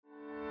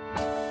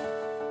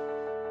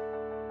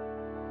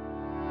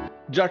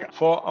Jack,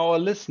 for our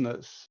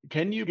listeners,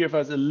 can you give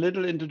us a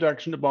little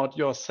introduction about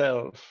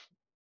yourself,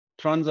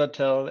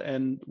 Transatel,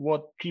 and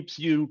what keeps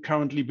you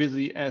currently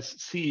busy as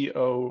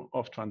CEO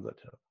of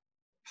Transatel?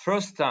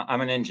 First,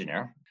 I'm an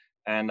engineer,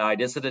 and I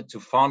decided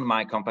to found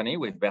my company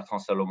with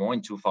Bertrand Salomon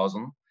in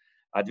 2000.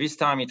 At this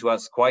time, it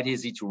was quite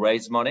easy to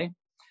raise money.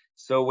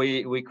 So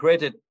we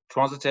created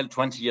Transatel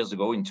 20 years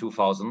ago in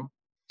 2000.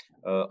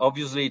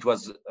 Obviously, it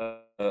was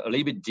a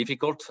little bit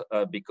difficult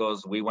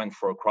because we went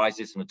for a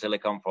crisis in the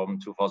telecom from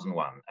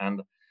 2001.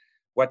 And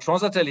what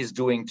Transatel is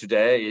doing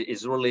today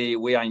is really,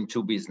 we are in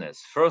two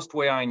business. First,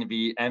 we are in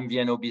the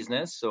MVNO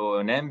business. So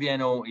an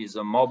MVNO is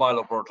a mobile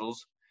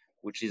operators,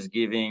 which is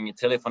giving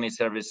telephony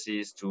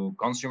services to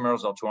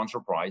consumers or to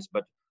enterprise,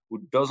 but who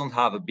doesn't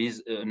have a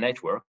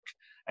network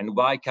and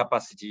buy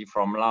capacity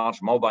from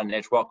large mobile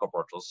network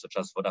operators such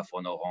as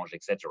Vodafone, Orange,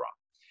 etc.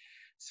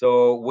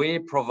 So we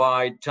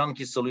provide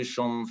turnkey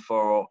solutions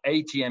for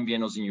 80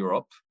 MVNOs in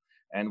Europe,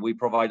 and we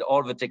provide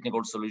all the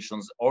technical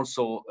solutions.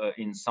 Also,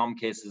 in some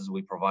cases,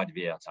 we provide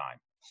the airtime.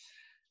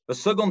 The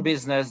second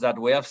business that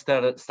we have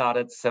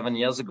started 7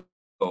 years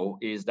ago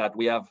is that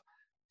we have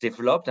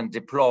developed and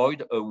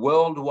deployed a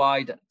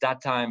worldwide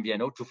data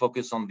MVNO to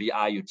focus on the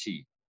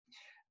IoT.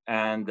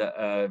 And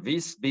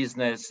this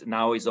business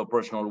now is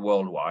operational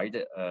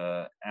worldwide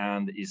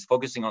and is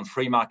focusing on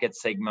three market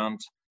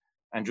segments: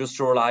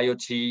 industrial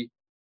IoT,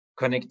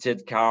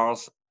 connected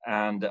cars,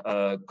 and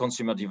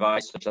consumer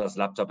devices such as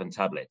laptop and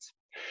tablets.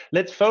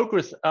 Let's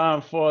focus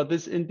for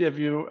this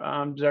interview,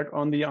 Jack,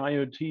 on the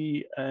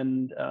IoT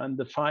and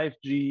the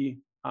 5G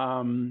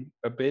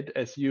a bit,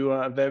 as you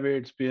are very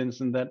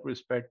experienced in that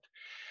respect.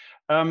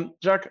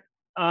 Jack,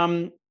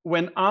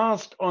 when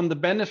asked on the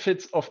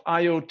benefits of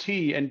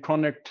IoT and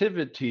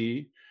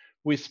connectivity,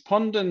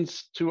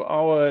 respondents to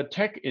our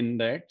tech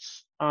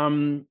index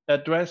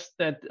addressed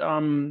that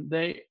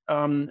they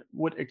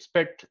would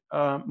expect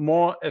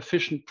more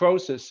efficient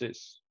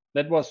processes.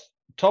 That was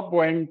top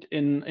ranked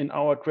in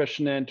our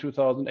questionnaire in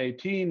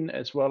 2018,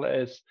 as well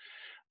as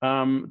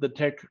the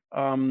tech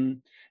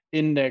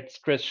index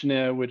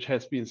questionnaire, which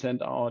has been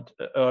sent out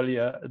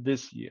earlier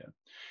this year.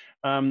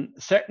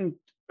 Second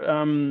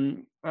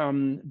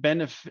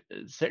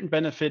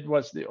benefit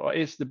was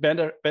is the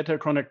better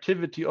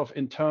connectivity of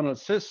internal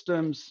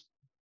systems,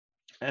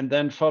 and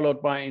then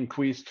followed by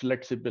increased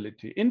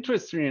flexibility.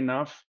 Interestingly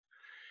enough,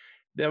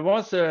 there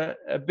was a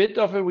bit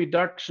of a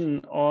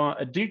reduction or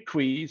a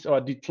decrease or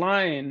a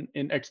decline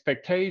in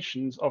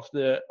expectations of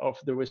the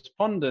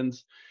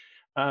respondents.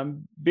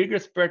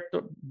 Biggest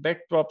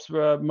backdrops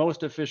were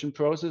most efficient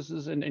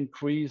processes and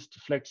increased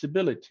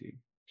flexibility.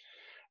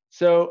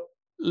 So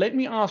let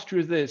me ask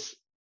you this.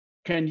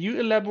 Can you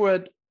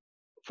elaborate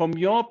from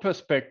your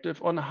perspective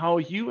on how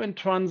you and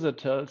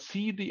Transatel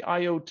see the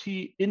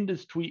IoT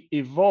industry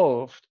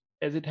evolved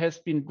as it has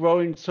been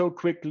growing so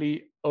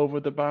quickly over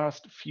the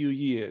past few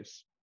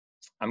years?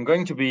 I'm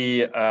going to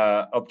be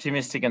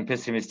optimistic and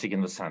pessimistic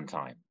in the same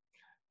time.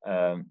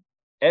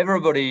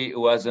 Everybody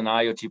who has an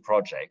IoT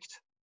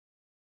project,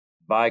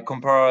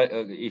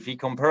 if he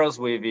compares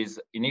with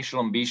his initial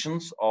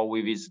ambitions or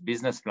with his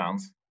business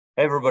plans,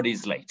 everybody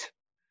is late.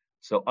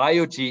 So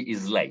IoT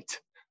is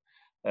late.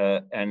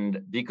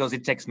 And because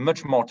it takes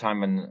much more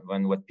time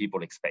than what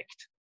people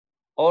expect.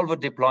 All the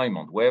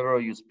deployment, wherever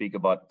you speak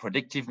about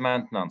predictive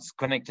maintenance,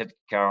 connected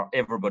car,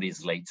 everybody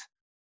is late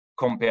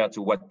compared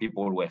to what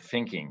people were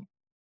thinking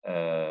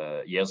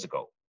years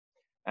ago.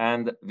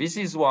 And this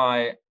is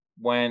why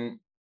when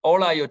all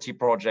IoT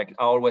projects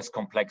are always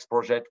complex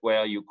projects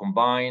where you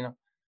combine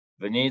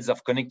the needs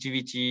of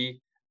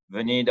connectivity,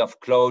 the need of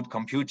cloud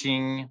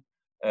computing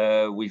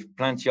with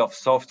plenty of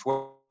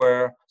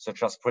software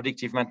such as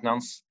predictive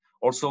maintenance.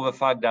 Also, the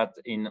fact that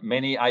in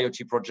many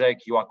IoT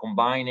projects, you are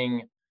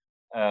combining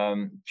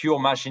pure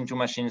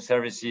machine-to-machine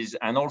services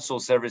and also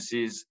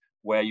services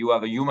where you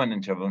have a human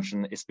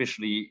intervention,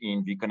 especially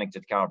in the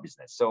connected car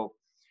business. So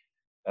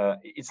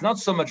it's not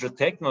so much the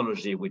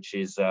technology which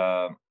is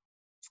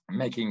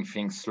making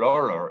things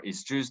slower.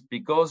 It's just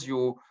because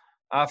you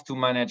have to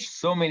manage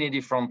so many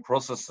different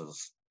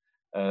processes,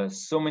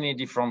 so many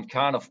different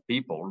kind of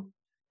people,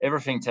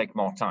 everything takes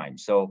more time.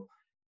 So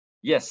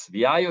yes,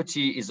 the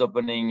IoT is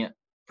opening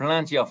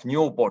plenty of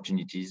new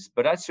opportunities,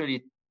 but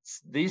actually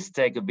these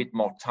take a bit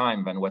more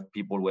time than what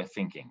people were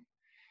thinking.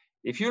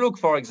 If you look,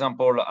 for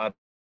example, at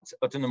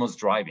autonomous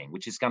driving,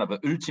 which is kind of the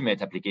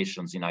ultimate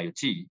applications in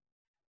IoT,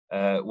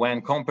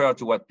 when compared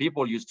to what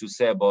people used to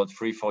say about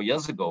 3-4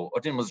 years ago,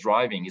 autonomous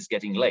driving is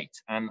getting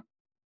late. And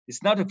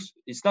it's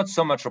not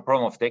so much a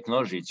problem of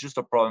technology, it's just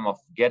a problem of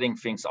getting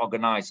things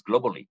organized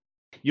globally.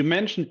 You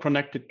mentioned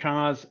connected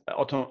cars,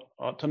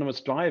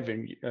 autonomous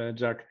driving,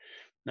 Jack.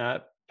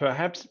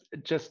 Perhaps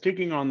just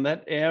sticking on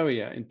that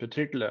area in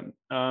particular,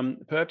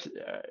 perhaps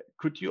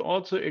could you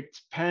also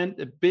expand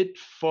a bit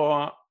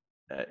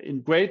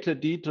in greater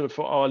detail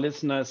for our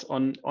listeners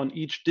on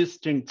each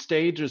distinct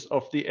stages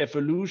of the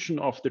evolution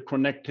of the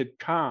connected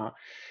car,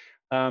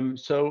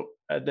 so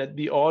that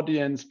the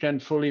audience can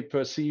fully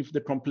perceive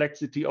the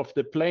complexity of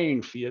the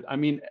playing field? I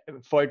mean,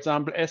 for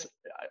example, as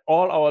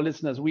all our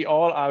listeners, we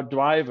all are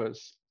drivers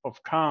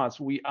of cars.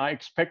 We are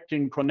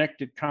expecting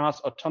connected cars,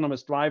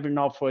 autonomous driving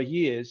now for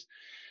years.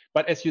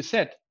 But as you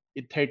said,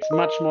 it takes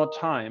much more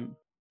time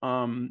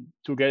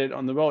to get it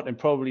on the road, and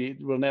probably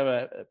it will never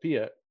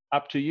appear.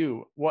 Up to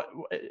you. What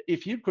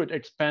if you could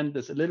expand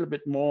this a little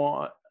bit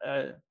more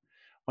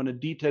on a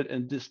detailed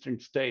and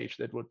distinct stage?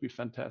 That would be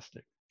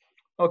fantastic.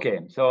 Okay,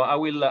 so I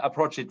will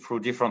approach it through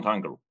different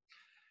angles.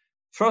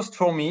 First,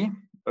 for me,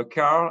 a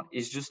car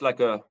is just like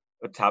a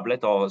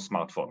tablet or a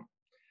smartphone.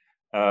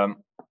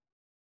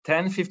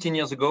 10, 15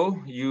 years ago,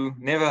 you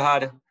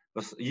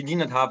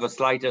didn't have the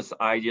slightest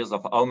ideas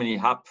of how many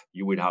apps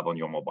you would have on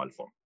your mobile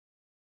phone.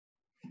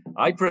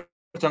 I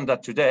pretend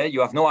that today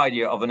you have no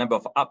idea of the number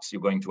of apps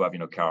you're going to have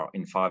in a car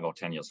in 5 or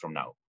 10 years from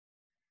now.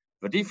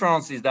 The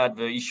difference is that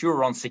the issue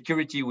around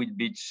security will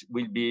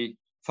be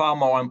far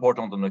more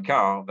important on the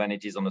car than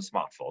it is on a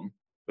smartphone,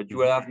 but you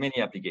will have many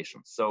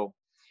applications. So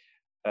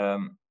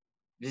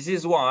this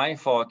is why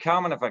for a car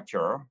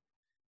manufacturer,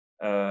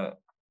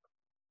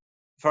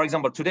 for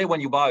example, today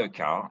when you buy a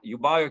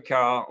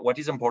car, what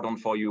is important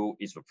for you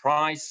is the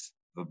price,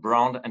 the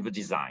brand, and the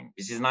design.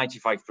 This is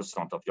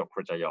 95% of your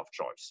criteria of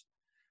choice.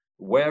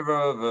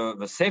 Wherever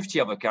the safety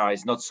of a car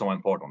is not so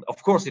important.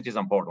 Of course it is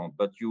important,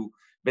 but you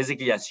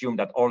basically assume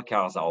that all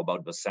cars are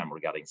about the same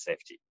regarding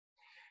safety.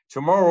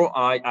 Tomorrow,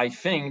 I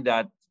think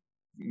that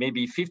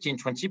maybe 15,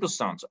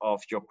 20%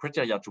 of your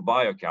criteria to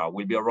buy a car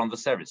will be around the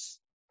service.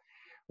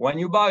 When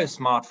you buy a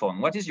smartphone,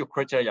 what is your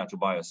criteria to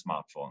buy a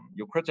smartphone?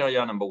 Your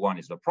criteria number one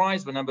is the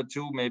price, but number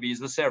two maybe is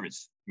the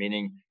service,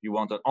 meaning you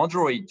want an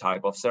Android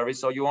type of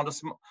service or you want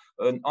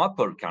an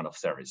Apple kind of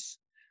service.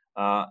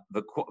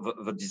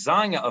 The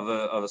design of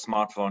a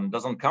smartphone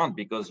doesn't count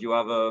because you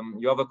have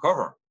a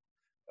cover.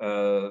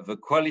 The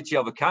quality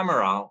of a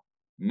camera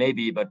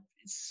maybe, but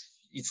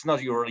it's not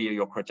really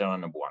your criteria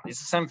number one. It's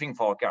the same thing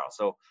for a car.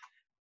 So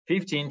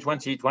 15,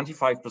 20,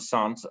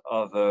 25%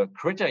 of the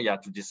criteria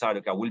to decide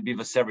a car will be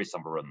the service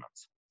environment.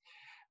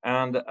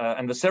 And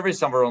the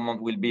service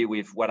environment will be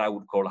with what I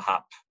would call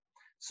app.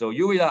 So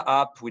you will have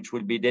app which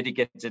will be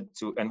dedicated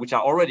to, and which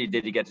are already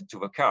dedicated to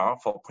the car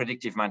for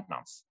predictive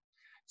maintenance.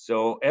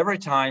 So every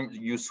time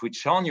you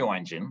switch on your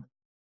engine,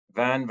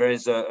 then there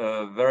is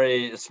a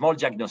very small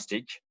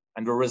diagnostic,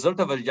 and the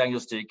result of the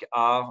diagnostic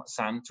are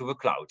sent to the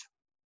cloud,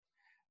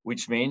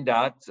 which means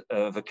that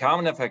the car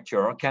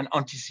manufacturer can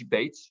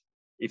anticipate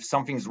if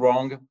something's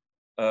wrong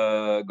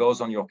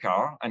goes on your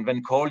car, and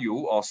then call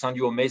you or send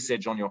you a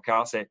message on your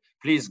car, say,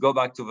 please go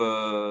back to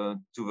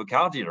the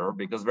car dealer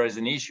because there is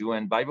an issue.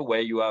 And by the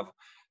way, you have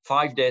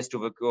 5 days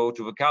to go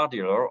to the car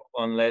dealer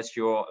unless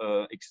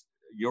your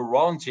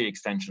warranty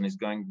extension is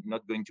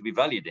not going to be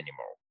valid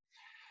anymore.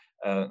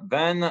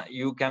 Then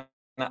you can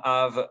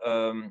have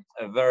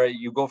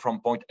you go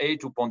from point A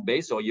to point B,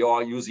 so you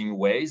are using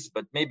Waze,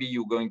 but maybe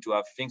you're going to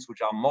have things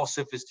which are more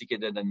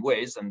sophisticated than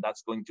Waze, and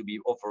that's going to be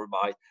offered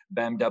by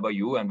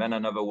BMW, and then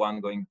another one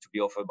going to be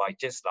offered by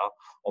Tesla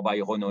or by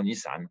Renault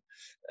Nissan.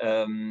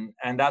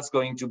 And that's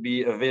going to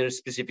be a very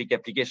specific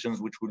applications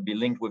which will be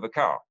linked with a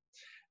car.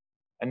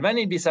 And then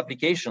in these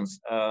applications,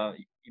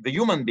 the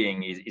human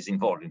being is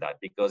involved in that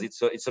because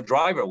it's a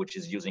driver which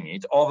is using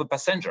it, or the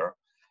passenger.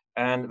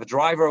 And the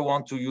driver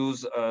wants to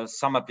use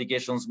some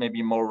applications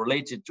maybe more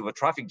related to a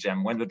traffic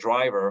jam when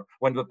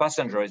the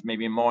passenger is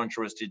maybe more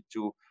interested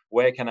to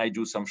where can I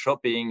do some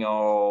shopping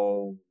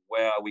or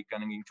where are we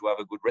going to have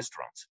a good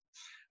restaurant.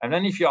 And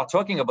then if you are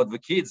talking about the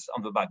kids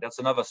on the back, that's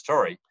another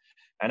story.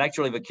 And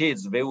actually the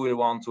kids, they will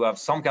want to have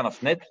some kind of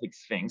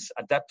Netflix things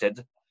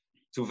adapted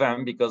to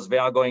them because they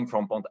are going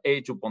from point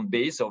A to point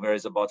B. So there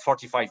is about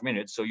 45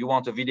 minutes. So you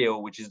want a video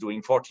which is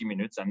doing 40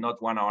 minutes and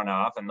not 1 hour and a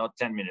half and not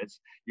 10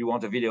 minutes. You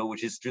want a video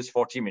which is just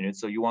 40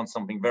 minutes. So you want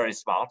something very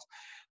smart.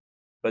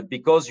 But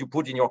because you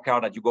put in your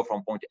car that you go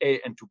from point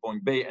A and to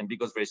point B, and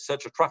because there is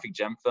such a traffic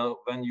jam,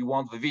 then you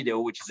want the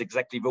video which is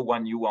exactly the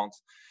one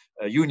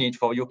you need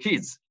for your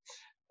kids.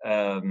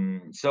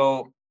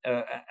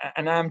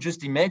 And I'm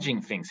just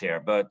imagining things here,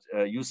 but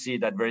you see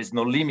that there is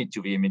no limit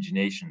to the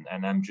imagination,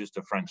 and I'm just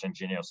a French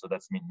engineer, so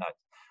that's mean that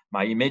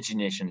my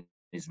imagination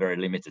is very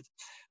limited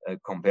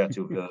compared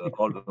to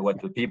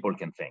what the people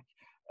can think.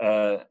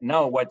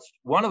 Now,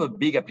 one of the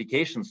big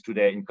applications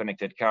today in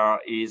connected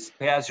car is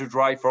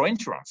pay-as-you-drive for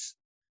insurance.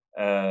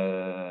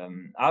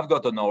 I've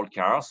got an old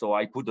car, so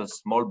I put a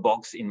small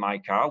box in my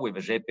car with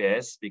a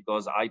GPS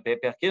because I pay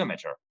per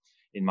kilometer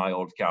in my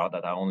old car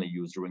that I only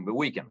use during the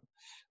weekend.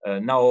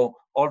 Now,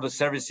 all the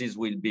services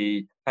will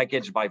be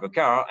packaged by the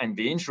car, and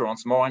the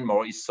insurance more and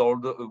more is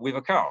sold with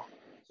a car.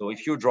 So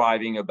if you're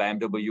driving a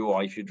BMW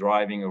or if you're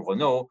driving a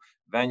Renault,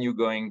 then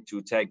you're going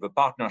to take the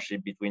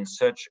partnership between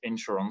such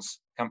insurance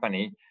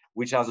company,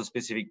 which has a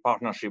specific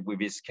partnership with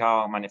this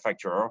car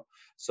manufacturer,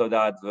 so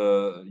that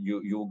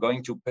you're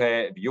going to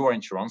pay your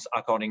insurance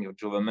according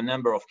to the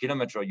number of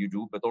kilometers you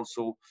do, but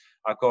also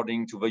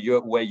according to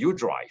the way you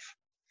drive.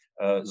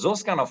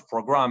 Those kind of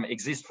programs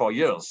exist for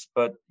years,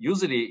 but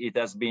usually it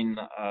has been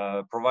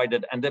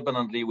provided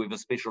independently with a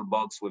special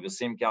box with the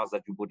SIM cards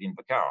that you put in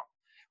the car.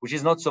 which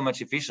is not so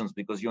much efficient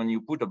because when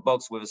you put a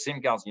box with a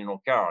SIM card in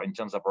your car, in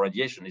terms of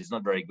radiation, it's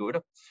not very good.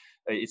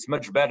 It's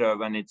much better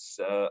when it's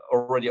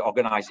already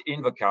organized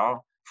in the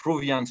car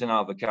through the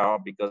antenna of the car,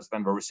 because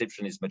then the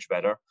reception is much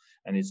better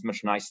and it's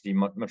much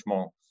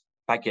more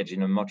packaged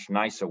in a much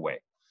nicer way.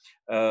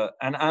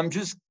 And I'm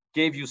just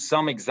gave you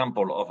some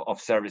example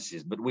of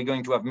services, but we're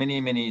going to have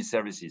many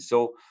services.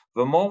 So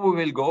the more we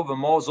will go, the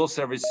more those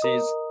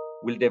services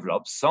will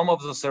develop. Some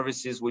of the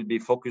services will be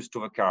focused to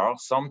the car,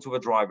 some to the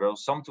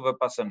drivers, some to the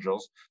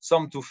passengers,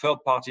 some to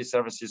third-party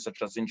services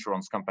such as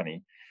insurance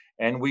company.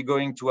 And we're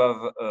going to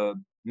have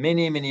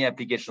many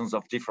applications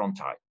of different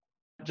types.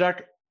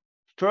 Jacques,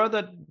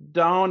 further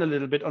down a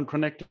little bit on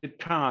connected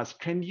cars,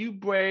 can you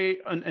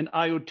break an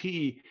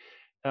IoT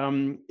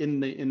in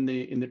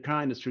the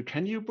car industry?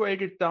 Can you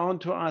break it down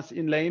to us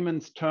in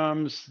layman's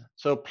terms?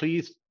 So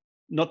please,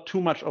 not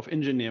too much of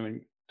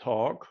engineering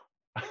talk,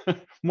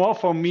 more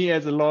for me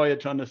as a lawyer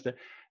to understand,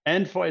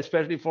 and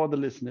especially for the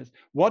listeners,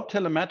 what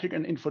telematic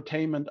and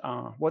infotainment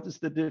are. What is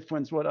the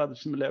difference? What are the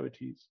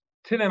similarities?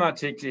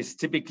 Telematic is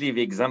typically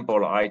the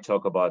example I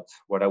talk about,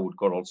 what I would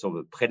call also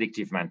the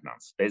predictive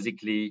maintenance.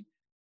 Basically,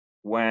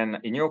 when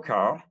in your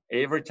car,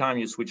 every time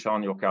you switch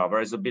on your car,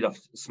 there is a bit of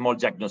small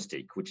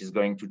diagnostic, which is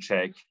going to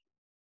check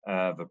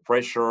the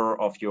pressure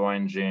of your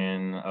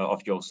engine,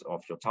 of your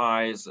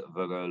tires,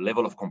 the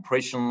level of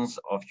compressions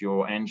of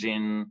your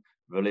engine,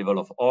 the level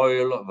of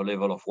oil, the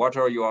level of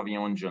water you have in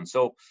your engine.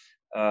 So,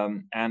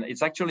 and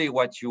it's actually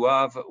what you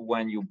have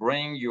when you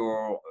bring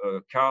your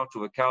car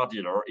to a car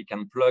dealer. It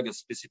can plug a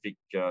specific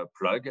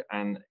plug,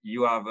 and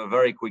you have a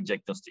very quick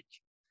diagnostic.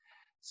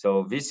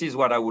 So this is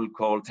what I will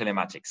call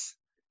telematics.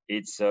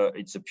 It's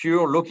a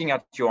pure looking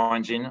at your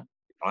engine,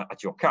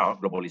 at your car,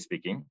 globally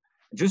speaking,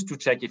 just to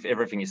check if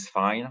everything is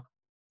fine,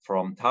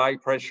 from tire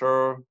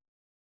pressure,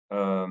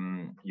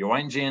 your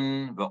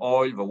engine, the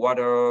oil, the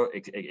water,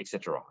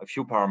 etc. A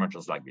few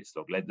parameters like this.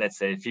 Look, let's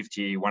say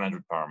 50,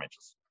 100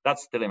 parameters.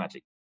 That's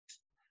telematics.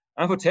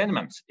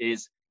 Infotainment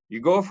is you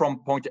go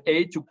from point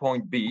A to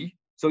point B.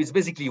 So it's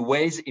basically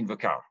ways in the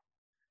car.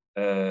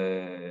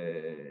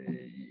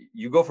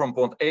 You go from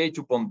point A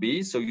to point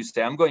B. So you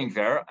say, I'm going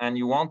there, and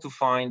you want to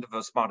find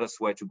the smartest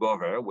way to go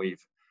there with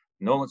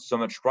not so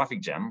much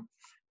traffic jam.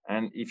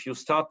 And if you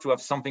start to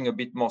have something a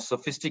bit more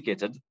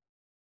sophisticated,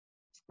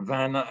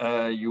 then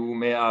you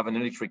may have an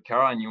electric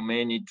car and you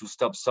may need to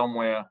stop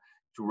somewhere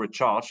to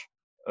recharge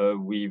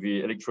with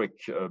the electric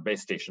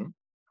base station.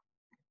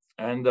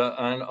 And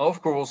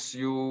of course,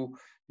 you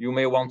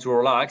may want to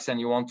relax and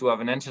you want to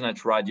have an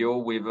internet radio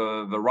with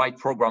the right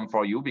program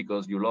for you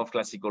because you love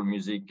classical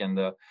music, and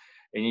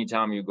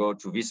anytime you go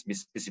to this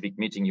specific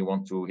meeting, you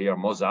want to hear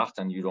Mozart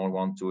and you don't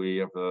want to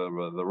hear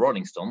the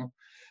Rolling Stone.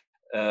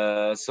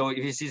 So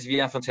this is the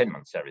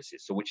infotainment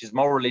services, so which is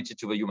more related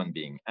to the human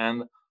being.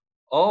 And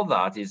all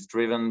that is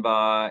driven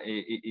by,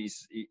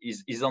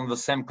 is on the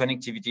same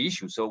connectivity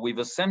issue. So with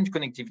the same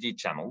connectivity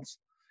channels,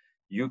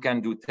 you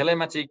can do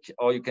telematic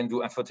or you can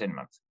do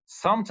infotainment.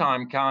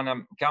 Sometimes car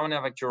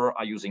manufacturers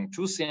are using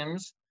 2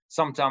 SIMs,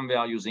 sometimes they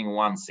are using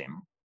 1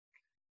 SIM.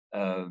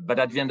 But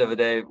at the end of the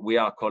day, we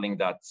are calling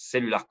that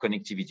cellular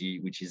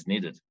connectivity, which is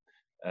needed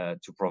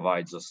to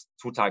provide those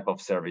 2 types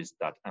of service,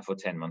 that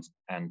infotainment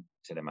and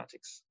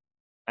telematics.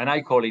 And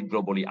I call it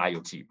globally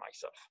IoT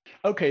myself.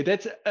 Okay,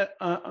 that's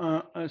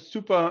a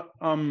super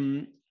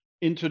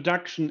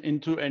introduction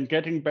into and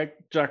getting back,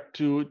 Jacques,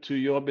 to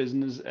your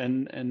business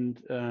and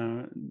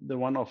the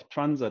one of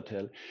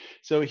Transatel.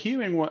 So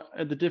hearing what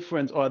the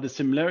difference or the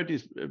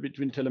similarities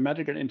between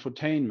telematic and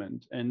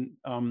infotainment, and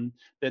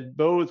that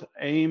both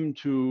aim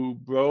to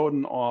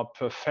broaden or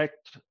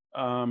perfect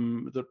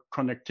the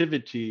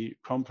connectivity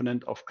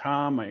component of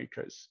car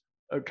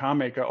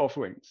maker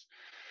offerings.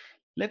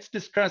 Let's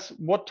discuss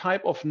what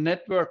type of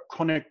network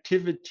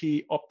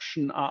connectivity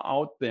option are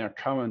out there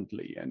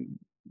currently, and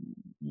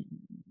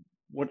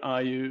what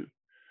are you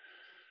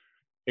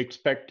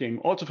expecting,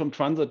 also from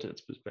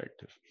Transatel's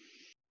perspective?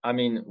 I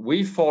mean,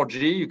 with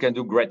 4G, you can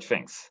do great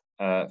things.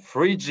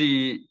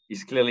 3G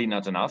is clearly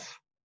not enough,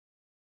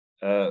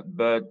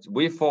 but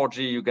with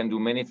 4G, you can do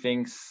many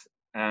things.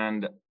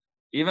 And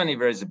even if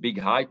there is a big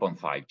hype on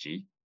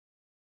 5G,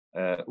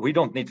 we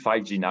don't need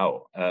 5G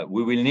now.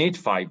 We will need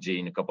 5G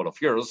in a couple of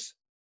years,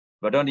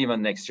 but not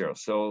even next year.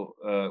 So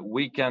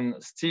we can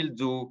still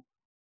do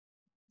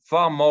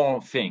far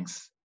more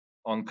things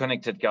on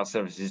connected car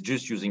services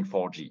just using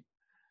 4G.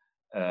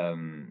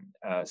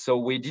 So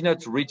we did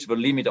not reach the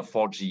limit of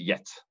 4G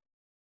yet,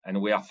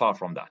 and we are far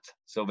from that.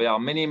 So there are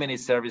many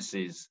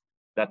services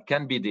that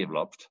can be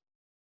developed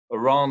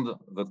around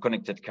the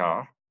connected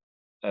car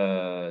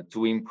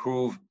to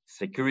improve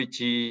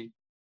security,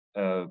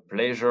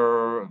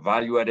 pleasure,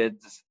 value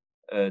added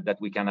that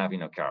we can have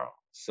in a car.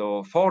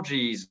 So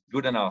 4G is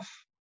good enough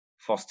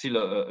for still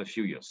a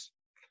few years.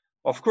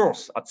 Of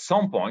course, at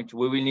some point,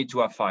 we will need to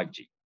have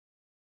 5G.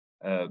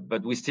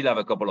 But we still have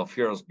a couple of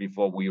years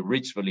before we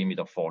reach the limit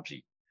of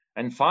 4G.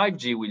 And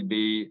 5G will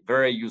be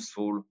very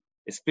useful,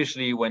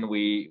 especially when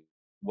we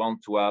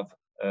want to have,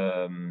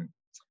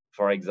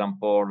 for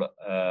example,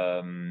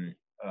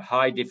 a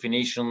high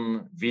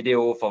definition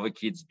video for the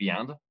kids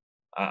behind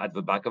at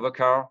the back of a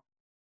car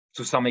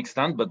to some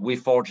extent, but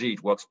with 4G,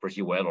 it works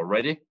pretty well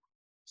already.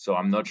 So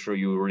I'm not sure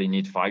you really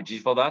need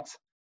 5G for that,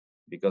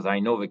 because I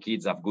know the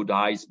kids have good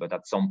eyes, but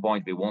at some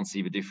point they won't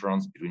see the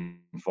difference between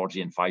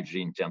 4G and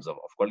 5G in terms of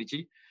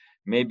quality.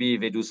 Maybe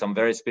they do some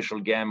very special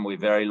game with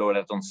very low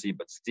latency,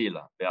 but still,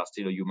 they are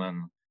still a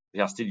human. They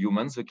are still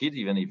humans, the kids,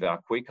 even if they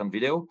are quick on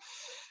video.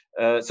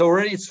 So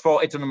really, it's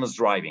for autonomous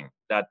driving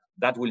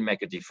that will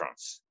make a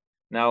difference.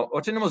 Now,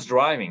 autonomous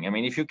driving, I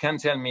mean, if you can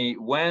tell me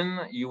when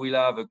you will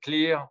have a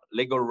clear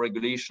legal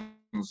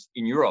regulations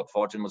in Europe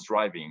for autonomous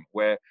driving,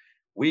 where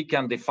we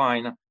can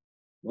define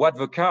what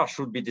the car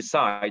should be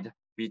decide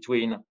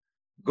between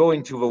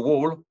going to the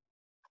wall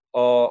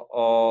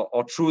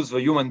or choose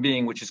the human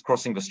being which is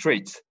crossing the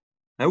street.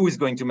 Now, who is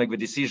going to make the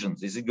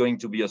decisions? Is it going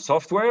to be a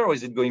software or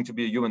is it going to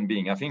be a human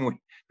being? I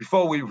think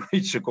before we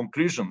reach the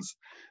conclusions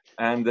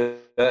and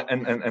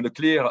the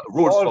clear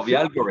rules for the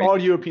algorithm. All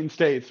European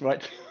states,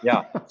 right?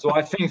 Yeah. So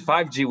I think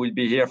 5G will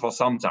be here for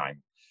some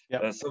time.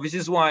 Yeah. So this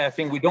is why I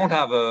think we don't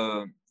have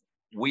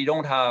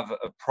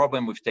a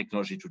problem with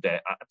technology today.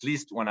 At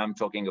least when I'm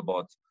talking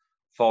about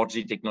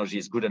 4G technology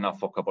is good enough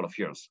for a couple of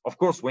years. Of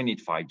course, we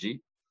need 5G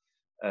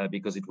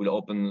because it will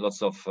open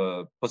lots of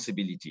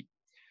possibility.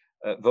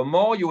 The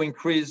more you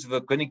increase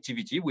the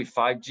connectivity with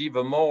 5G,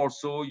 the more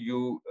also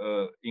you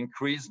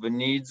increase the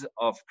needs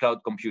of cloud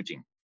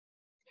computing.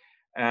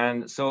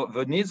 And so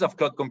the needs of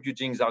cloud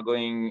computing are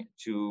going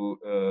to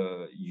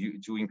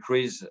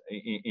increase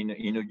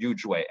in a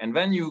huge way. And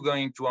then you're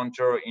going to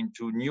enter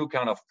into new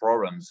kind of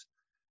problems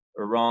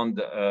around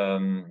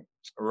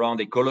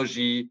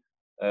ecology,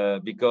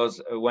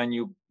 because when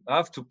you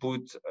have to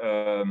put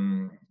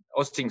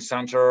hosting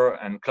center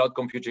and cloud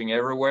computing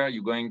everywhere,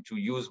 you're going to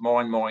use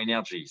more and more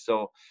energy.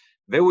 So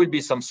there will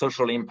be some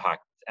social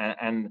impact.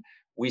 And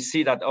we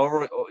see that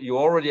you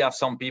already have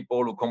some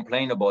people who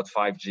complain about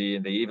 5G,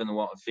 and they even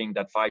think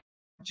that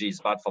 5G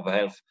is bad for the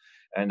health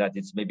and that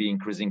it's maybe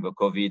increasing the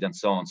COVID and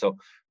so on. So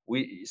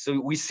we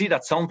see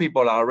that some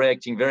people are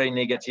reacting very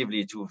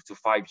negatively to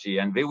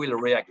 5G, and they will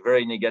react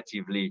very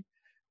negatively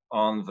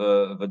on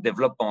the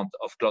development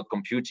of cloud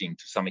computing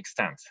to some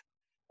extent.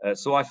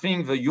 So I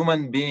think the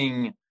human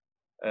being,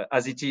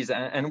 as it is,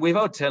 and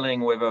without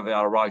telling whether they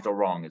are right or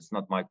wrong, it's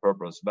not my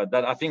purpose, but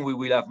that I think we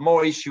will have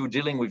more issue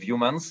dealing with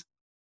humans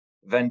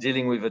than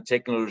dealing with the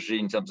technology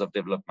in terms of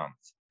development.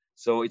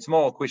 So it's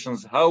more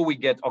questions how we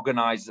get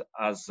organized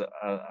as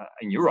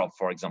in Europe,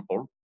 for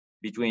example,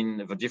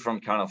 between the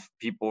different kind of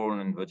people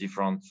and the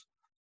different,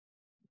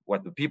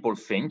 what the people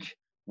think,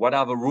 what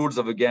are the rules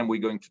of the game we're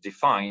going to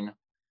define,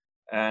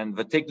 and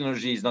the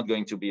technology is not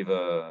going to be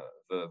the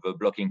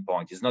blocking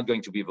point, it's not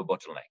going to be the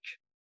bottleneck.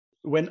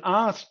 When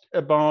asked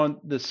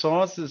about the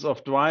sources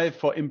of drive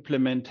for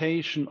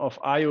implementation of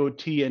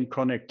IoT and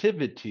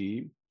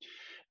connectivity,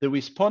 the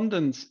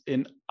respondents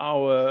in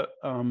our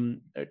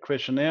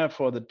questionnaire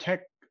for the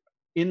Tech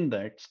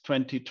Index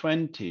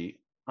 2020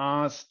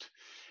 asked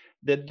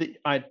that the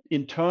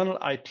internal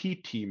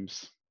IT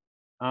teams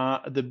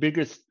are the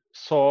biggest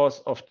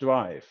source of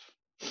drive,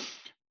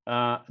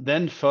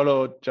 then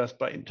followed just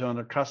by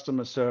internal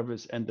customer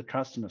service and the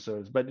customer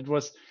service. But it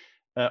was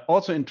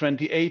also in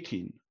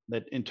 2018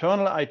 that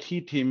internal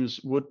IT teams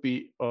would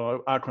be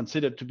or are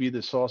considered to be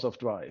the source of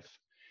drive.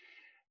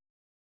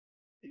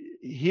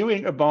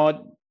 Hearing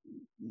about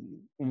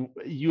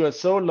you are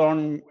so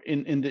long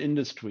in the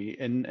industry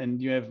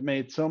and you have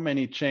made so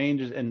many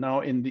changes and now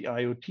in the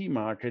IoT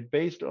market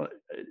based on,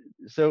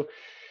 so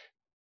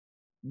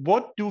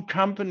what do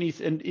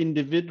companies and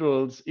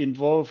individuals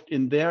involved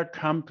in their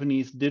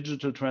company's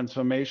digital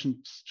transformation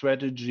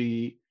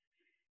strategy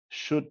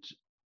should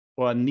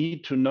or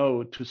need to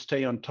know to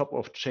stay on top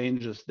of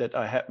changes that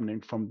are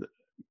happening from the,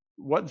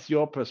 what's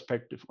your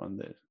perspective on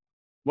this?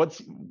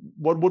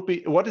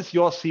 What is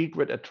your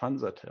secret at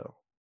Transatel?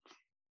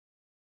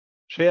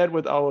 Share it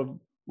with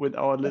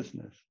our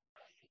listeners.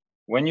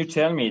 When you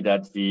tell me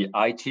that the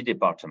IT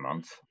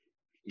department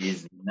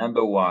is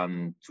number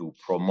one to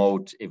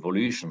promote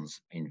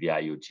evolutions in the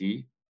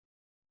IoT,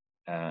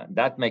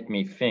 that make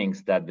me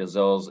think that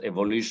those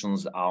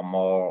evolutions are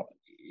more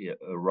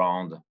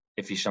around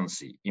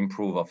efficiency,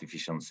 improve of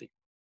efficiency,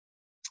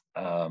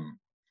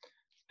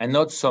 and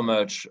not so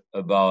much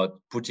about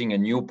putting a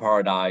new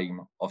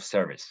paradigm of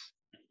service.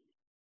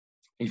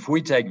 If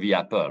we take the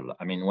Apple,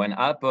 I mean, when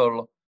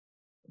Apple,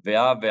 they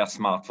have their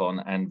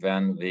smartphone and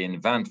then they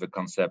invent the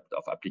concept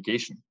of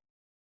application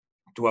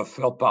to a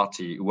third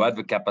party who had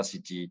the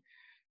capacity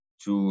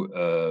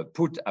to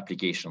put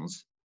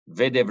applications,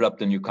 they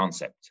developed a new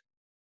concept.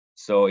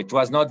 So it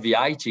was not the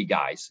IT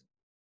guys,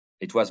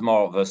 it was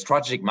more the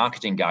strategic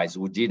marketing guys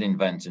who did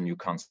invent a new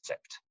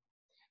concept.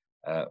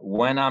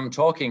 When I'm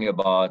talking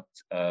about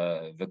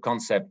the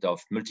concept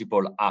of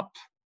multiple apps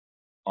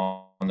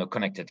on a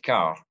connected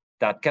car,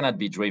 that cannot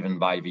be driven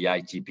by the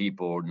IT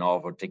people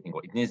nor the technical.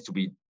 It needs to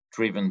be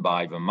driven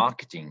by the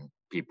marketing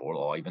people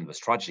or even the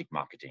strategic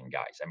marketing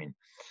guys. I mean,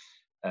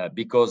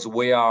 because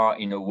we are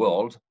in a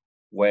world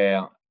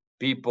where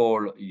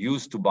people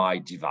used to buy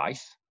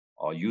device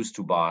or used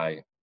to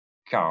buy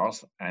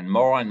cars, and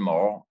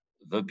more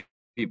the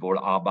people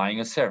are buying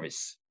a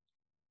service,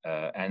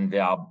 and they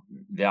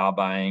are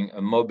buying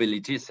a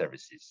mobility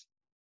services.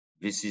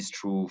 This is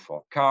true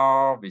for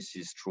car. This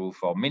is true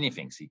for many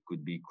things. It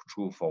could be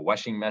true for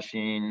washing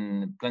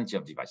machine, plenty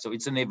of devices. So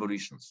it's an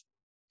evolution,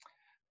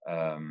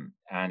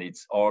 and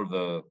it's all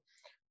the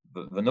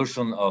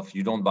notion of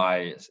you don't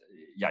buy,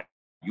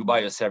 you buy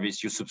a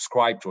service, you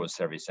subscribe to a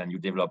service, and you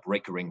develop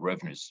recurring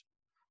revenues.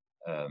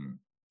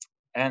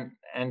 And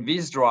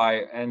this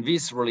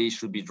really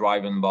should be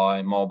driven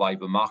more by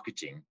the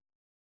marketing,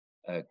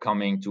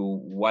 coming to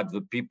what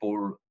the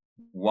people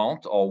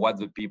want or what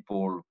the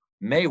people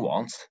may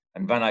want,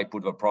 and then I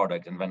put the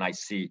product, and then I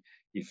see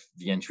if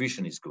the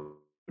intuition is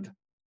good.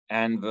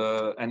 And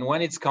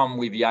when it's come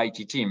with the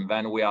IT team,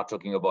 then we are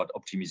talking about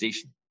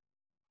optimization,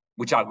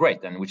 which are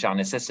great and which are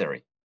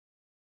necessary.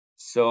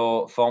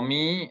 So for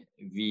me,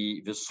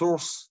 the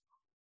source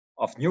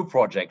of new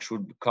projects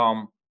should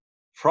come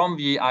from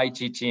the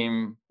IT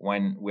team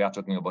when we are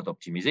talking about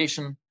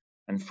optimization,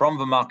 and from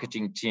the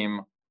marketing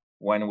team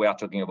when we are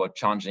talking about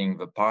changing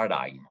the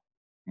paradigm,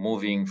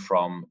 moving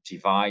from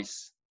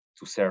device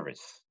to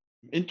service.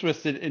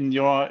 Interested in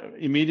your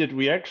immediate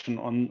reaction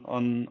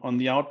on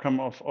the outcome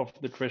of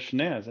the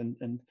questionnaires,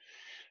 and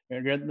I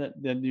get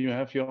that you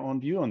have your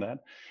own view on that.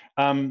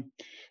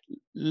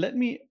 Let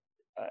me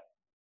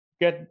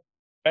get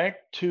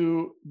back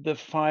to the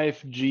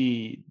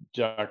 5G,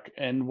 Jacques,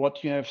 and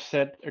what you have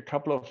said a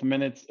couple of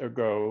minutes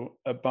ago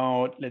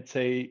about, let's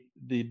say,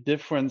 the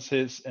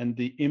differences and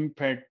the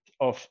impact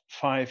of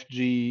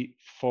 5G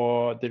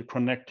for the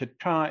connected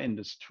car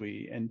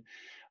industry. And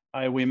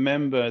I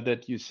remember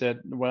that you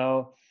said,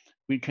 well,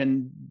 we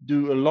can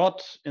do a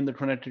lot in the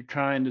connected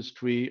car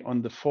industry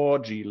on the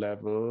 4G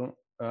level,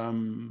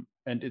 and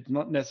it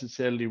not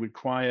necessarily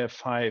require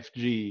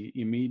 5G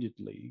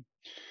immediately.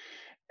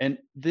 And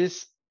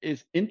this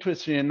is,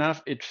 interesting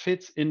enough, it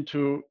fits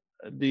into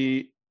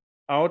the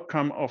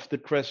outcome of the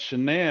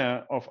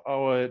questionnaire of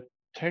our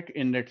Tech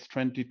Index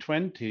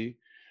 2020,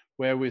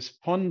 where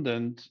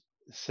respondents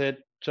said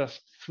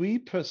just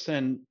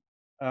 3%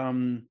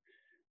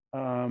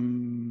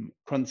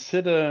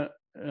 consider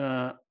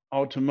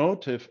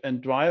automotive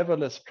and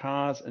driverless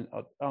cars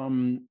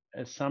and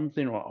as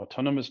something, or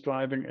autonomous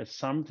driving as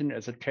something,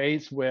 as a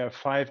case where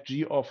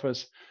 5G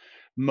offers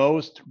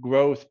most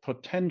growth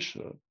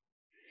potential.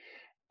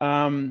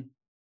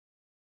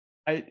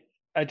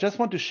 I just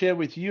want to share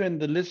with you and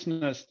the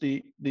listeners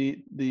the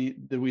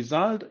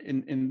result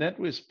in that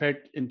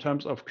respect in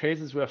terms of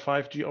cases where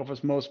 5G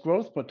offers most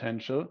growth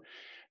potential.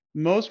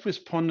 Most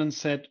respondents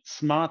said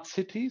smart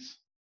cities,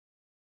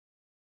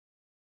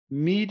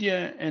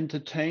 media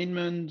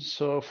entertainment,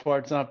 so for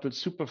example,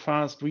 super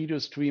fast video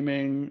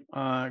streaming,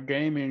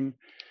 gaming,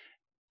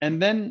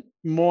 and then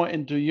more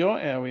into your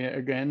area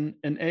again,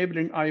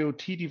 enabling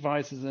IoT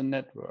devices and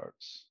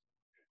networks.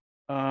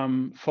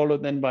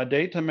 Followed then by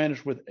data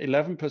managed with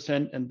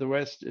 11%, and the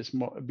rest is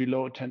more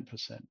below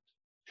 10%.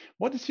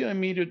 What is your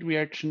immediate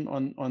reaction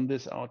on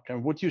this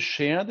outcome? Would you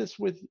share this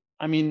with,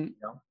 I mean,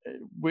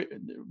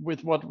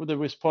 with what the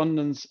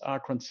respondents are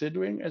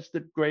considering as the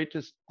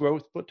greatest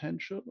growth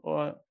potential,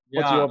 or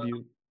what's your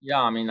view?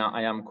 Yeah, I mean,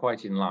 I am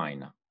quite in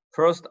line.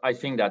 First, I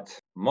think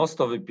that most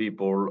of the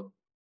people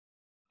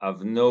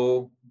have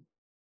no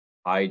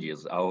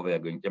ideas how they're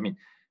going to, I mean,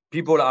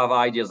 people have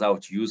ideas how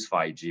to use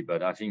 5G,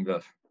 but I think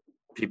the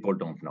people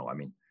don't know. I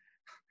mean,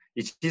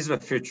 it is the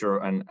future,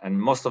 and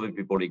most of the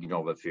people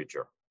ignore the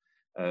future.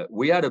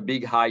 We had a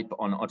big hype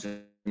on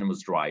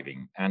autonomous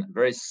driving, and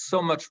there is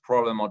so much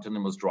problem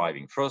autonomous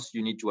driving. First,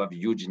 you need to have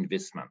huge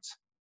investment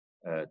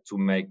to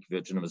make the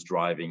autonomous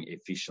driving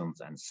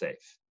efficient and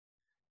safe.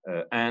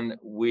 And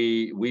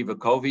with the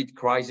COVID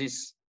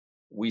crisis,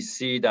 we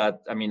see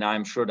that, I mean,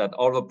 I'm sure that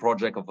all the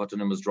projects of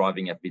autonomous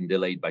driving have been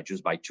delayed by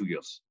 2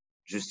 years,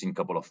 just in a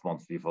couple of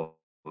months before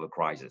the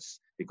crisis,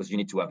 because you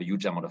need to have a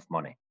huge amount of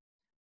money.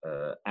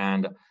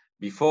 And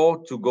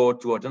before to go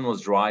to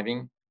autonomous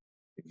driving,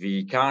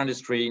 the car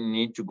industry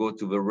need to go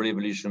to the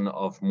revolution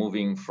of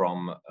moving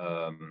from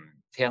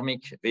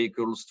thermic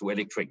vehicles to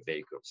electric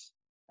vehicles.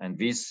 And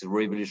this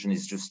revolution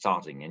is just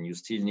starting, and you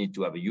still need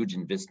to have a huge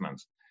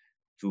investment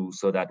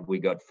so that we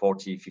got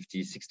 40,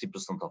 50,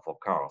 60% of our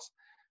cars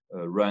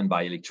run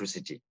by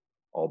electricity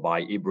or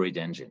by hybrid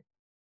engine.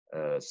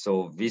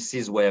 So this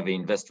is where they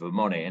invest the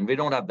money, and they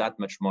don't have that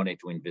much money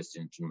to invest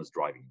in autonomous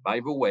driving.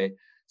 By the way,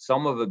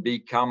 some of the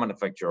big car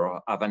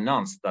manufacturers have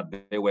announced that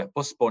they were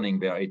postponing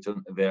their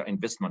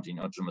investment in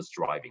autonomous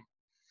driving.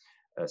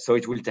 So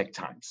it will take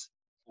time.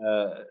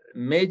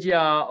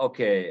 Media,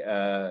 okay,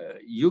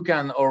 you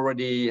can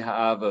already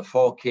have a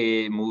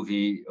 4K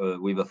movie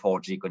with a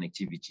 4G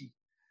connectivity.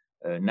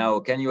 Now,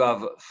 can you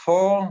have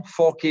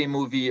 4K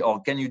movie,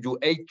 or can you do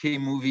 8K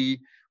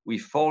movie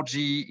with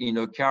 4G in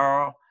a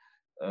car?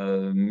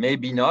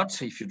 Maybe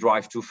not if you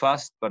drive too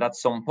fast, but at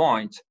some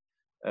point,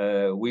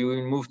 we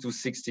will move to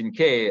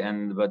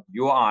 16K, but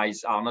your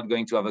eyes are not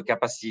going to have a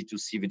capacity to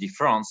see the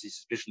difference,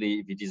 especially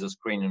if it is a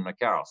screen in a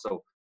car.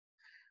 So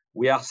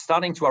we are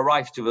starting to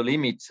arrive to the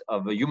limit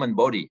of the human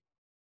body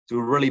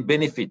to really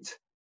benefit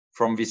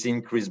from this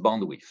increased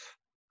bandwidth.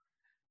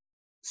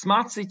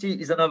 Smart city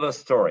is another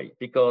story,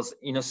 because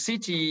in a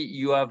city,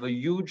 you have a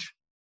huge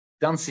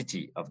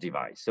density of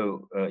device.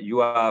 So you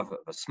have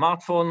a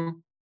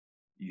smartphone,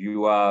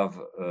 you have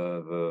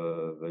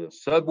the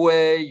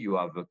subway, you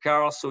have a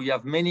car. So you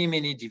have many,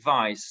 many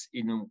devices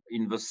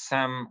in the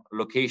same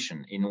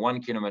location in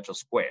 1 kilometer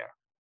square.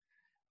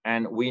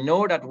 And we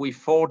know that with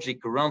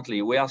 4G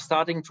currently, we are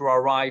starting to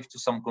arrive to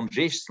some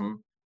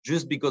congestion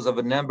just because of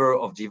the number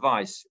of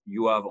devices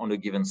you have on a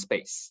given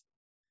space.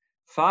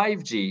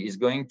 5G is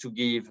going to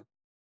give,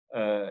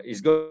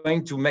 is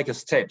going to make a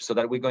step so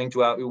that we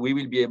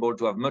will be able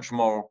to have much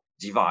more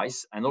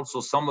device, and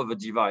also some of the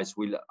device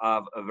will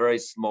have a very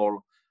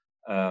small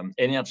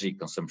energy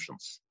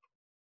consumptions.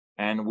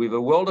 And with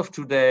the world of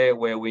today,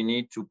 where we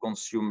need to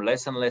consume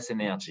less and less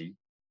energy,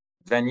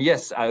 then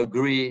yes, I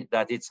agree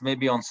that it's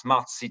maybe on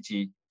smart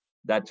city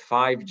that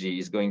 5G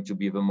is going to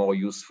be the more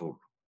useful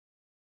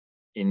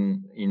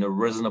in a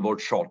reasonable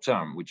short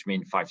term, which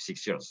means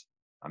 5-6 years.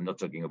 I'm not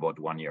talking about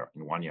 1 year.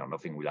 In 1 year,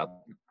 nothing will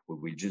happen. We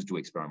will just do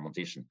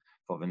experimentation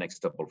for the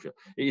next couple of years.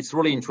 It's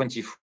really in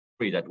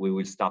 23 that we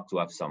will start to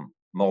have some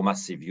more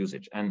massive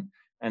usage. And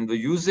the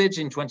usage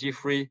in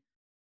 23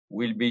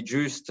 will be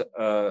just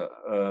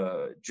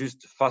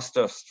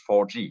fastest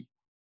 4G.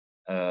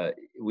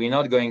 We're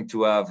not going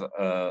to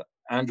have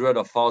hundreds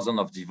of thousands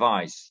of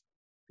devices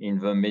in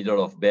the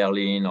middle of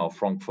Berlin or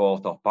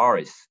Frankfurt or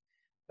Paris.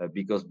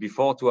 Because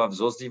before to have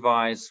those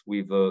devices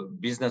with a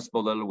business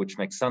model which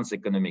makes sense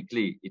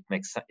economically,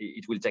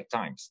 it will take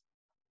time.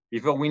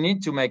 Before we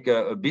need to make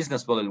a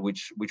business model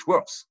which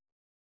works,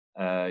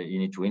 you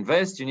need to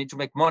invest, you need to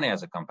make money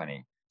as a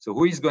company. So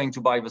who is going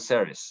to buy the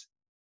service?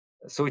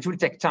 So it will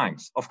take time.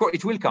 Of course,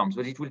 it will come,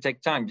 but it will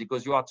take time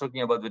because you are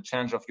talking about the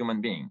change of human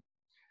being.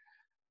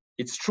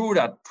 It's true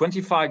that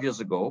 25 years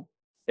ago,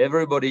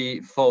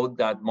 everybody thought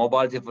that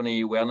mobile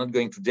telephony were not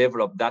going to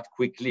develop that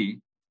quickly,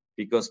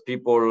 because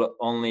people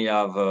only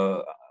have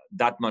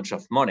that much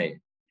of money.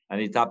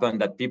 And it happened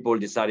that people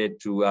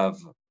decided to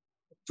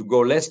go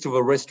less to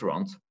the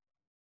restaurant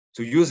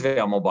to use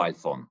their mobile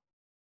phone.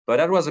 But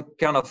that was a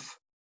kind of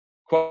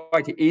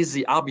quite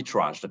easy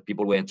arbitrage that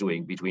people were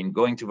doing between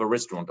going to the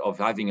restaurant or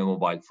having a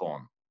mobile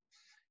phone.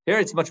 Here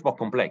it's much more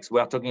complex. We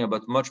are talking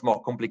about much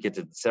more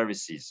complicated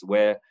services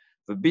where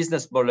the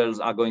business models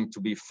are going to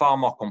be far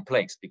more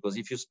complex, because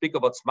if you speak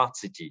about smart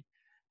city,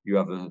 you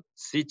have a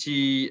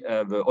city,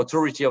 the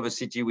authority of a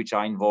city which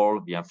are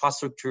involved, the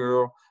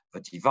infrastructure, the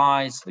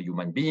device, the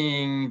human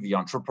being, the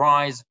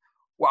enterprise.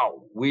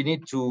 Wow,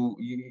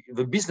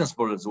 the business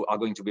models are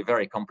going to be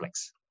very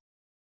complex.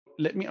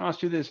 Let me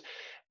ask you this.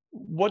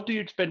 What do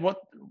you expect?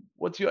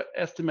 What's your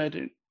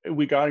estimate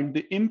regarding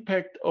the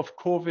impact of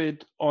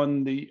COVID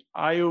on the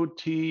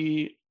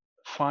IoT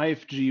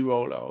 5G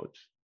rollout?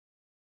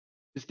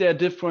 Is there a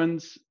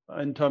difference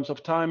in terms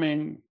of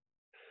timing?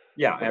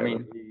 Yeah, I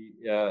mean,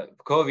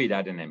 COVID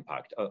had an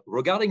impact.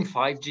 Regarding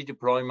 5G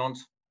deployment,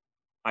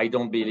 I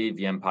don't believe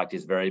the impact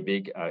is very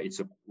big.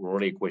 It's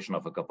really a question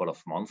of a couple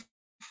of months,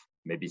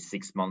 maybe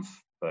 6 months,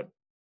 but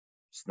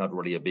it's not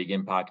really a big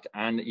impact.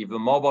 And if the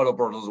mobile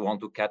operators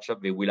want to catch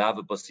up, they will have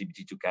a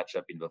possibility to catch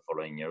up in the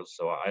following years.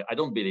 So I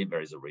don't believe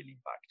there is a real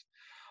impact.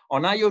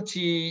 On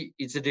IoT,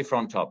 it's a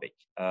different topic.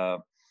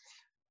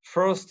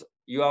 First,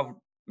 you have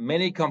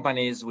many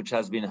companies which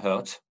has been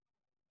hurt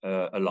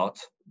a lot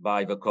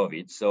by the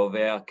COVID. So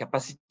their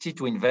capacity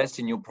to invest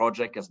in new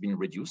projects has been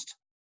reduced.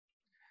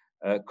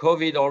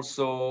 COVID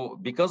also,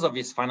 because of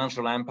its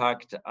financial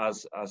impact,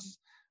 has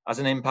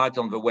an impact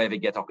on the way they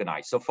get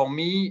organized. So for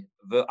me,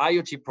 the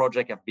IoT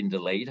project have been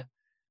delayed,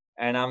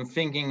 and I'm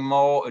thinking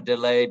more a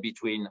delay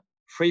between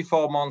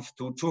 3-4 months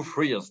to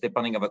 2-3 years,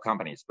 depending on the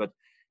companies. But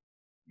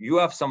you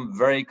have some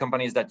very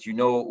companies that you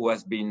know who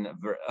has been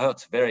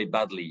hurt very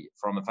badly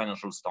from a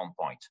financial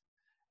standpoint.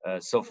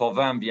 So for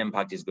them, the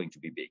impact is going to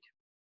be big.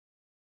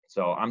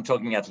 So I'm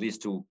talking at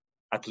least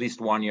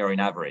 1 year in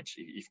average,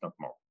 if not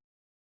more.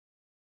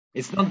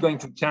 It's not going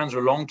to change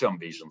the long-term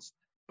visions,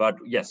 but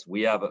yes,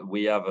 we have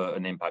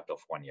an impact of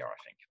 1 year, I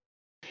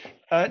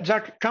think.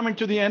 Jacques, coming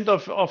to the end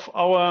of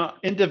our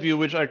interview,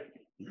 which I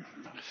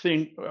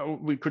think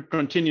we could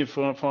continue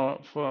for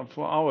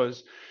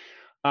hours,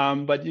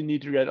 but you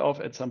need to get off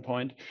at some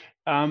point.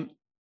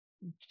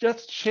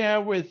 Just share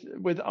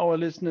with our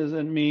listeners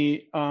and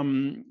me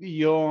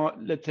your,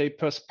 let's say,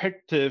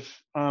 perspective.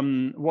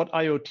 What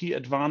IoT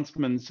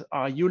advancements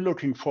are you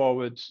looking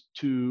forward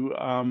to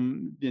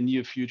the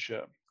near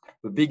future?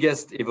 The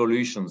biggest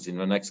evolutions in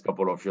the next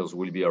couple of years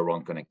will be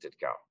around connected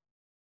car.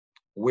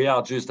 We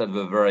are just at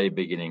the very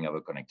beginning of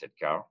a connected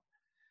car.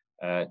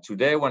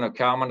 Today, when a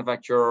car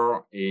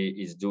manufacturer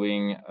is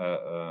doing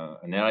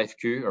an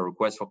RFQ, a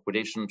request for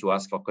quotation to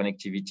ask for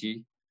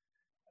connectivity,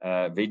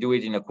 they do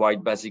it in a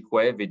quite basic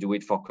way. They do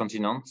it for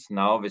continents.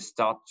 Now they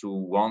start to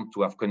want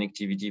to have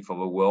connectivity for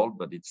the world,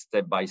 but it's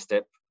step by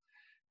step.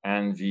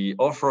 And the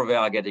offer they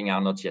are getting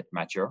are not yet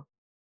mature.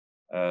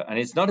 And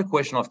it's not a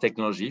question of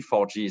technology.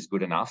 4G is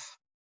good enough.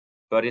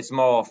 but it's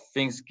more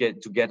things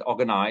get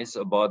organized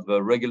about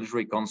the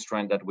regulatory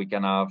constraint that we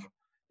can have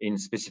in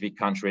specific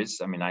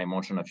countries. I mean, I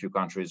mentioned a few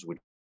countries which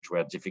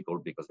were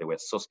difficult because they were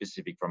so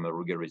specific from a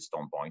regulatory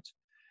standpoint.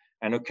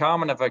 And a car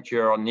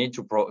manufacturer need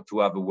to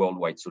have a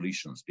worldwide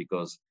solutions,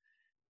 because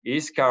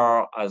his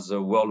car has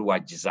a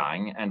worldwide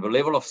design, and the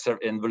level of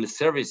the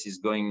service is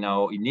going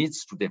now, it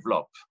needs to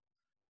develop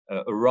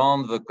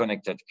around the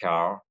connected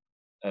car,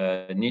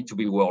 need to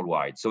be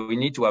worldwide. So we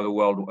need to have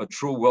a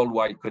true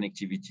worldwide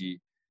connectivity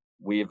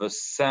with the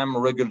same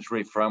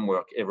regulatory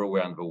framework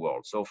everywhere in the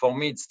world. So for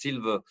me, it's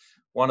still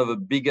one of the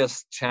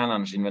biggest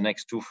challenge in the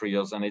next 2-3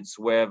 years, and it's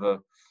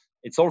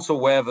also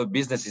where the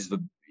business is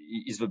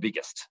the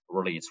biggest.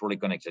 Really, it's really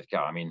connected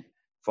car. I mean,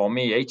 for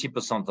me,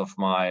 80% of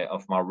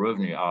my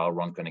revenue are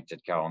around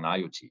connected car on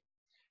IoT.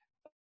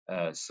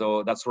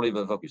 So that's really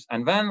the focus.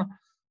 And then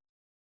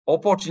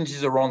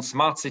opportunities around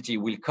smart city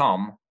will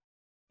come,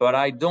 but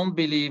I don't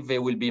believe they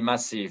will be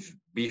massive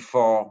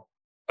before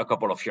a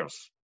couple of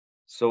years.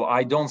 So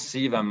I don't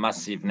see them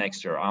massive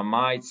next year. I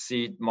might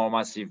see it more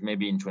massive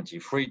maybe in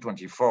 23,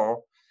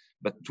 24,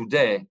 but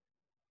today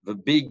the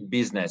big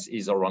business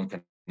is around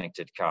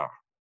connected car,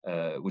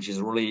 which is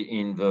really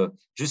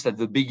just at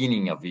the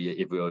beginning of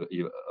the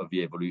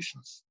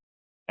evolutions.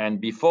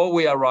 And before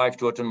we arrive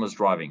to autonomous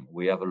driving,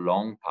 we have a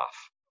long path.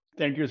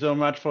 Thank you so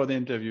much for the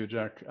interview,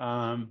 Jack.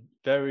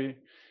 Very,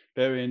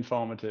 very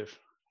informative.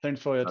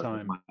 Thanks for your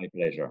time. My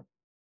pleasure.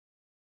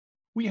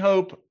 We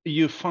hope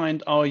you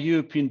find our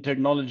European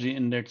Technology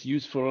Index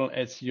useful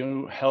as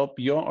you help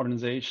your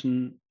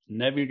organization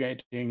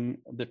navigating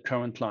the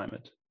current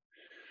climate.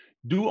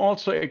 Do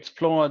also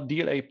explore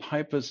DLA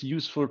Piper's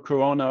useful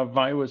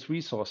Coronavirus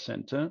Resource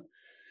Center,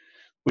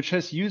 which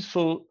has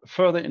useful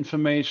further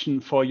information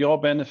for your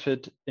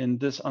benefit in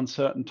this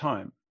uncertain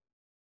time.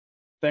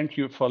 Thank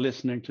you for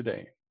listening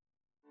today.